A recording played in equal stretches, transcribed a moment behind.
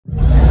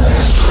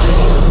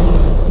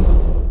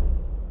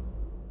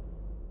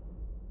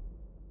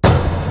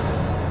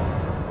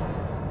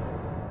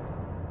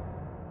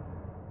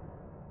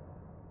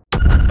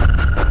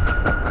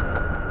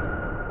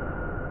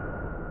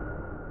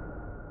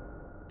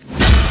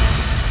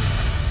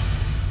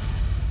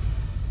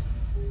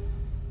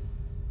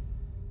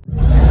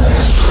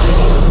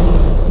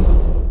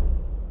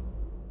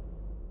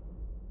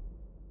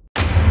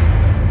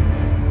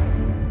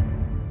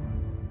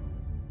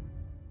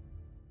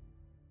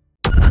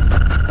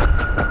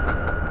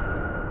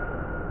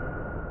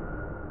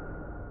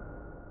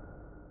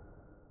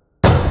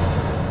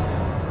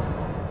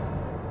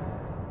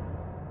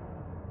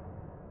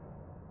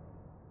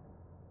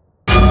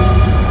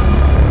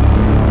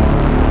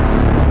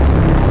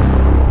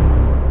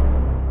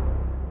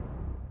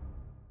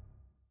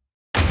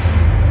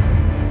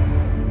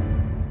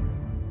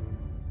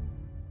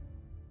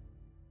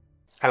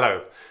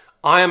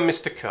I am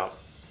Mr. Cup.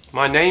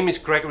 My name is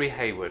Gregory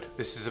Heywood.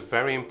 This is a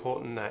very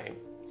important name.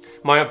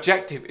 My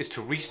objective is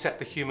to reset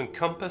the human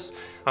compass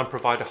and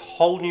provide a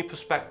whole new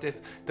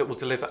perspective that will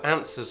deliver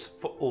answers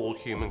for all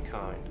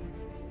humankind.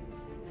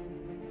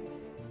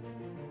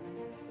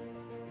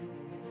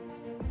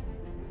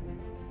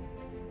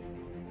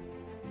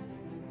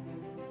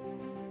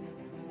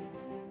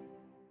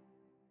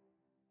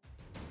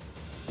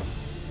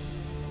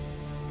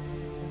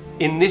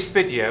 In this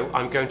video,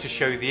 I'm going to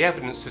show you the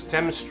evidence to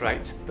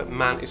demonstrate that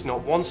man is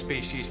not one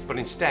species, but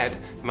instead,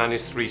 man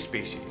is three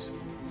species.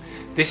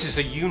 This is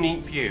a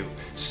unique view,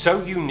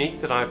 so unique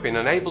that I have been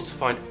unable to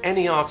find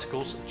any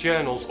articles,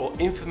 journals, or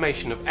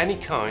information of any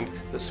kind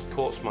that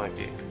supports my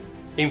view.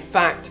 In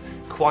fact,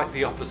 quite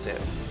the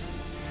opposite.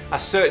 A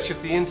search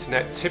of the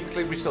internet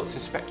typically results in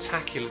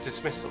spectacular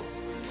dismissal.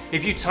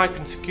 If you type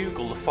into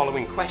Google the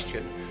following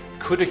question,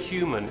 could a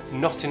human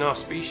not in our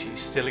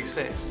species still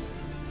exist?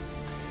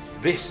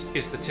 This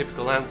is the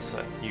typical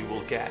answer you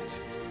will get.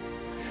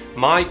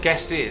 My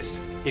guess is,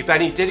 if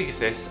any did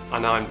exist,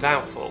 and I'm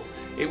doubtful,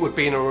 it would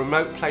be in a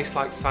remote place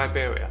like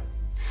Siberia.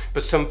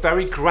 But some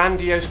very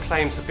grandiose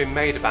claims have been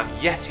made about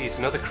yetis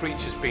and other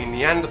creatures being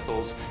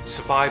Neanderthals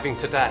surviving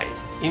today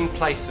in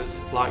places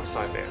like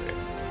Siberia.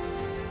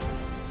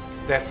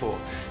 Therefore,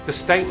 the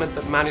statement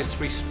that man is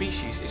three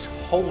species is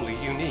wholly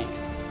unique.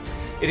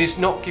 It is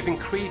not given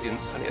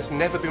credence and it has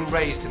never been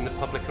raised in the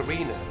public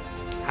arena.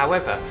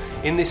 However,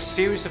 in this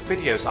series of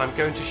videos I'm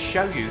going to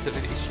show you that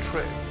it is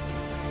true.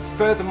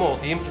 Furthermore,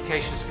 the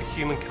implications for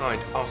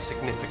humankind are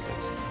significant.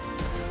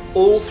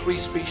 All three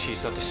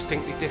species are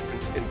distinctly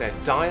different in their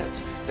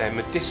diet, their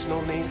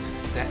medicinal needs,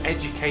 their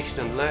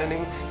education and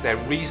learning, their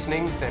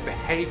reasoning, their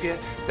behaviour,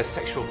 their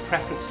sexual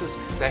preferences,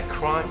 their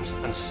crimes,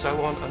 and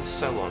so on and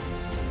so on.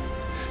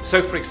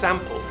 So for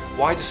example,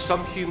 why do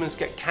some humans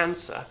get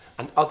cancer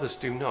and others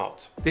do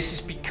not? This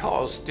is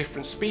because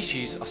different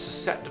species are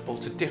susceptible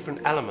to different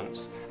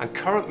elements, and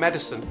current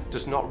medicine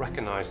does not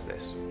recognise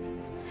this.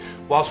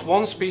 Whilst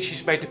one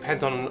species may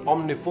depend on an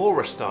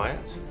omnivorous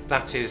diet,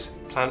 that is,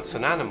 plants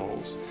and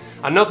animals,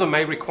 another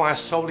may require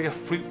solely a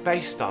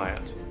fruit-based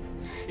diet.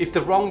 If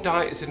the wrong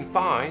diet is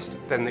advised,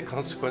 then the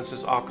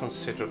consequences are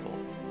considerable.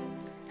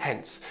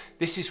 Hence,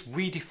 this is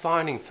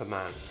redefining for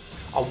man.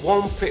 A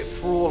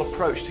one-fit-for-all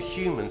approach to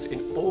humans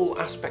in all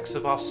aspects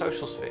of our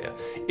social sphere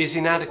is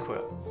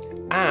inadequate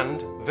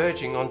and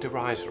verging on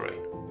derisory.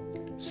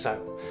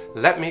 So,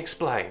 let me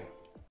explain.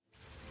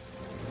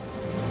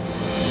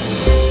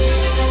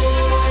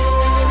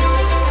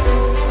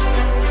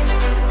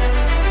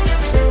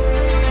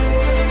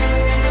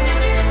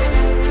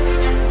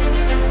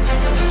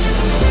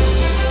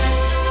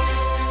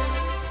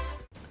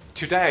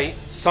 Today,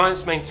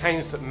 science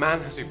maintains that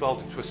man has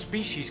evolved into a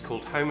species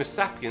called Homo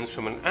sapiens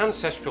from an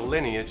ancestral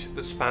lineage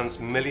that spans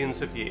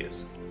millions of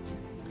years.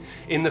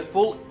 In the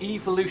full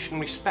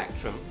evolutionary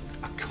spectrum,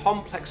 a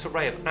complex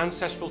array of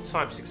ancestral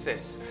types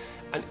exists,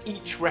 and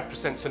each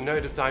represents a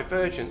node of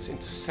divergence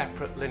into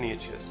separate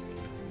lineages.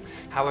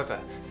 However,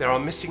 there are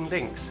missing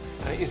links,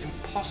 and it is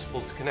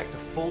impossible to connect a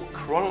full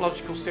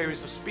chronological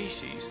series of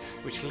species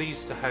which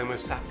leads to Homo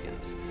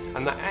sapiens,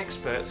 and that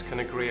experts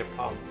can agree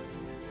upon.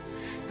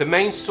 The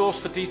main source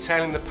for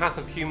detailing the path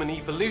of human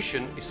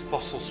evolution is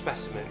fossil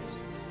specimens.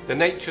 The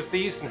nature of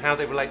these and how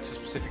they relate to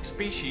specific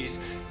species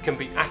can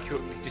be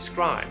accurately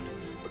described,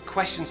 but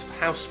questions of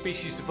how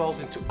species evolved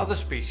into other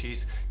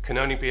species can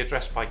only be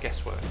addressed by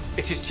guesswork.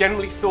 It is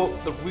generally thought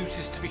that the root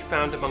is to be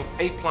found among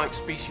ape-like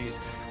species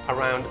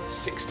around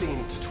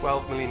 16 to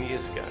 12 million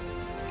years ago,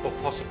 or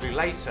possibly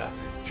later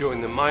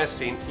during the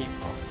Miocene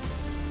epoch.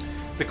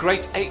 The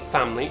great ape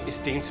family is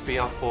deemed to be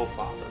our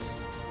forefathers.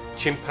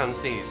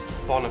 Chimpanzees,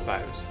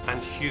 bonobos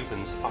and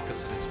humans are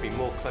considered to be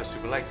more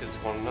closely related to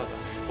one another,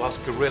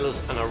 whilst gorillas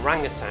and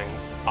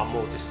orangutans are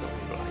more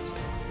distantly related.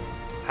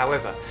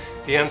 However,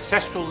 the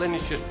ancestral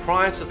lineages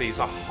prior to these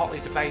are hotly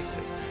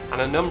debated,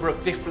 and a number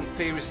of different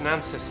theories and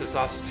ancestors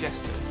are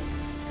suggested.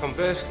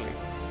 Conversely,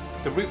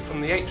 the route from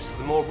the apes to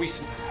the more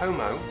recent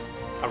Homo,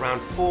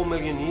 around 4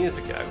 million years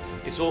ago,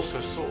 is also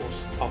a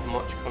source of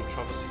much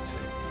controversy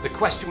too. The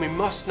question we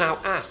must now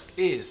ask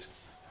is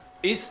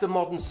the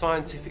modern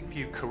scientific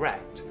view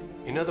correct?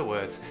 In other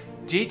words,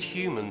 did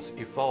humans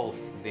evolve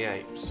from the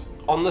apes?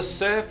 On the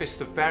surface,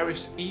 the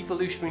various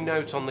evolutionary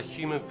nodes on the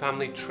human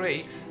family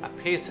tree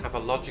appear to have a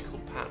logical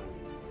pattern.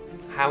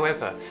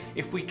 However,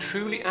 if we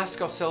truly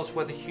ask ourselves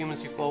whether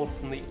humans evolved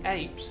from the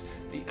apes,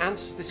 the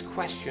answer to this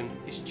question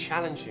is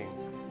challenging.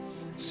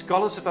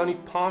 Scholars have only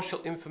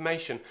partial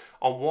information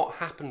on what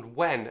happened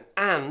when,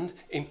 and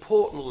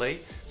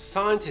importantly,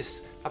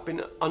 scientists have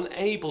been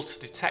unable to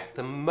detect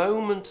the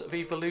moment of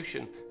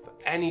evolution for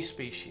any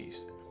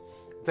species.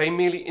 They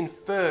merely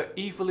infer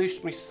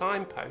evolutionary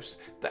signposts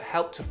that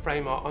help to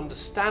frame our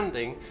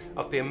understanding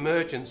of the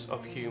emergence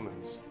of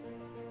humans.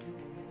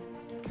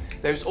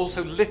 There is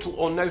also little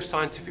or no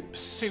scientific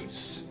pursuit to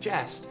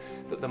suggest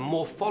that the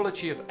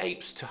morphology of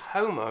apes to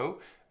Homo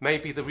may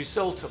be the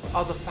result of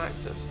other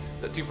factors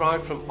that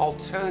derive from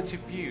alternative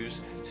views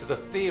to the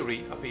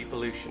theory of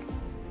evolution.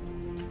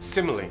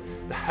 Similarly,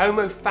 the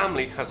Homo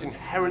family has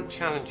inherent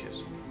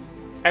challenges.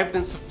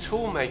 Evidence of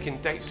tool making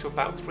dates to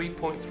about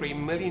 3.3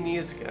 million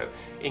years ago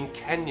in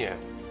Kenya.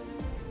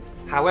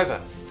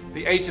 However,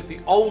 the age of the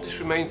oldest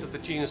remains of the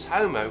genus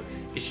Homo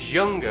is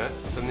younger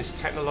than this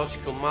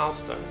technological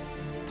milestone,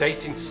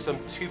 dating to some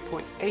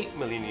 2.8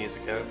 million years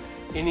ago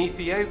in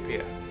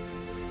Ethiopia.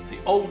 The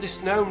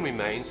oldest known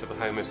remains of a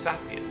Homo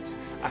sapiens,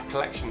 a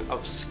collection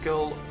of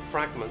skull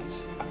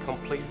fragments, a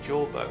complete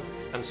jawbone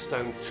and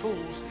stone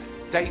tools,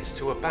 dates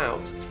to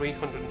about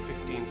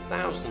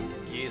 315,000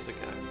 years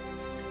ago.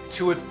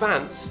 To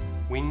advance,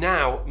 we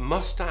now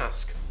must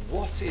ask,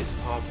 what is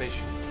our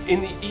vision?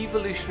 In the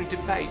evolutionary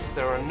debate,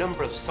 there are a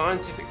number of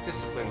scientific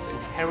disciplines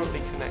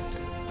inherently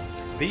connected.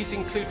 These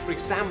include, for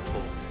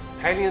example,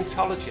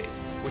 paleontology,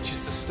 which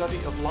is the study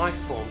of life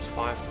forms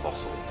via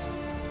fossils,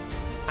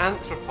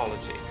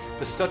 anthropology,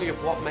 the study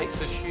of what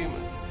makes us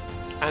human,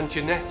 and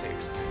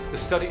genetics, the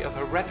study of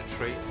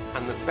hereditary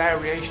and the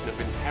variation of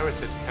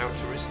inherited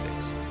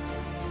characteristics.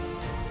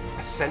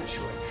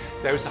 Essentially,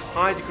 there is a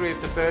high degree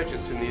of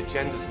divergence in the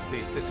agendas of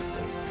these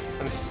disciplines,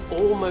 and this is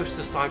almost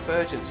as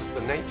divergent as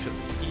the nature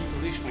of the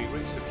evolutionary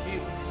roots of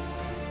humans.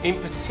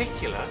 In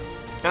particular,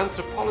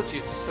 anthropology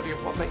is the study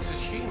of what makes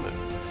us human,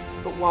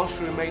 but whilst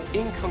we remain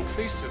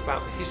inconclusive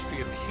about the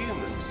history of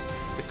humans,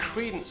 the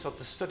credence of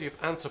the study of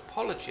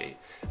anthropology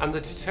and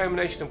the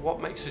determination of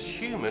what makes us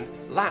human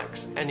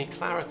lacks any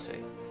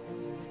clarity.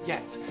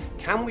 Yet,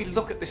 can we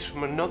look at this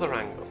from another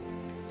angle?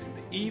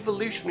 The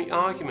evolutionary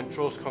argument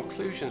draws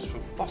conclusions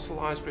from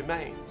fossilized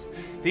remains.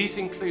 These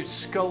include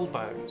skull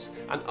bones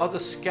and other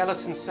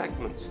skeleton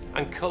segments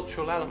and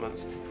cultural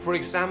elements, for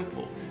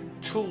example,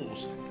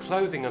 tools,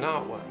 clothing and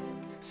artwork.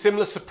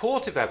 Similar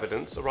supportive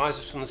evidence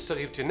arises from the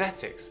study of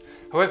genetics.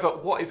 However,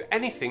 what, if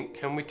anything,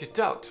 can we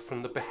deduct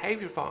from the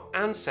behaviour of our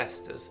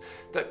ancestors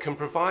that can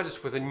provide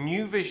us with a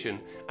new vision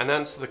and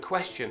answer the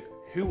question,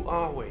 who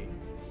are we?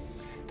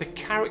 The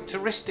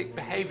characteristic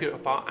behaviour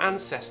of our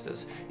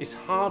ancestors is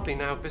hardly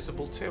now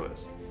visible to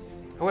us.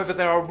 However,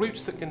 there are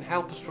roots that can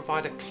help us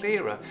provide a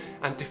clearer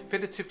and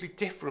definitively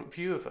different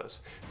view of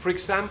us. For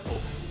example,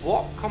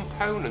 what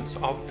components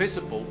are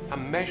visible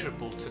and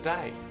measurable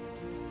today?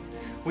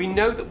 We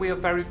know that we are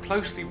very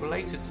closely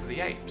related to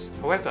the apes.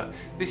 However,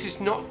 this is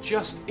not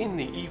just in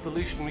the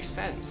evolutionary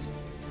sense.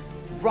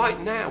 Right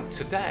now,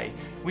 today,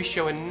 we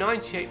show a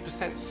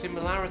 98%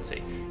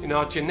 similarity in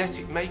our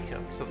genetic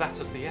makeup to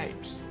that of the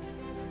apes.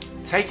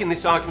 Taking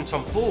this argument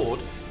on board,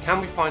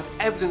 can we find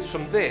evidence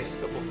from this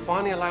that will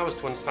finally allow us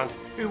to understand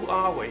who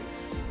are we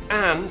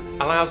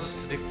and allows us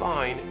to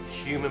define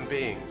human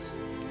beings?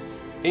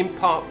 In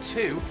part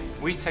 2,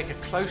 we take a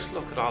close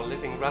look at our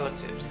living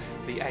relatives,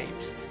 the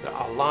apes, that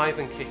are alive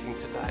and kicking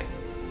today.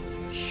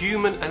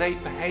 Human and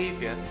ape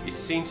behaviour is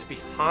seen to be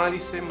highly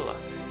similar,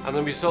 and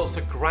the results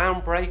are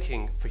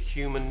groundbreaking for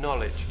human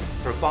knowledge,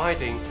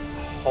 providing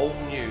a whole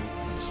new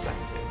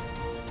perspective.